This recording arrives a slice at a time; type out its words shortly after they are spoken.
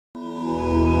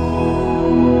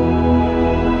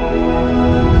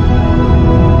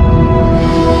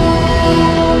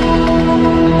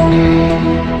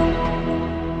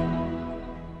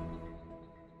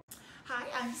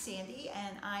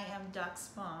Duck's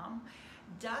mom.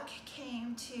 Duck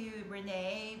came to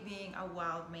Renee being a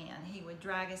wild man. He would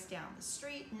drag us down the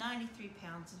street, 93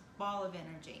 pounds, a ball of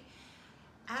energy.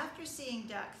 After seeing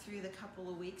Duck through the couple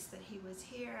of weeks that he was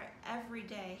here, every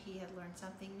day he had learned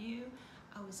something new.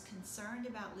 I was concerned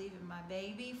about leaving my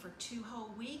baby for 2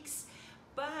 whole weeks,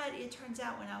 but it turns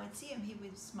out when I would see him, he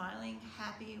was smiling,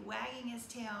 happy, wagging his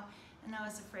tail, and I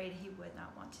was afraid he would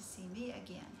not want to see me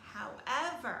again.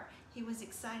 However, he was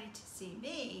excited to see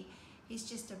me. He's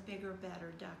just a bigger,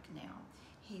 better Duck now.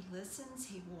 He listens,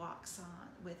 he walks on.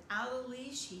 Without a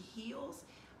leash, he heels.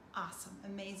 Awesome,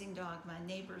 amazing dog. My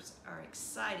neighbors are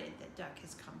excited that Duck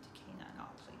has come to Canine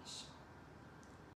Off-Leash.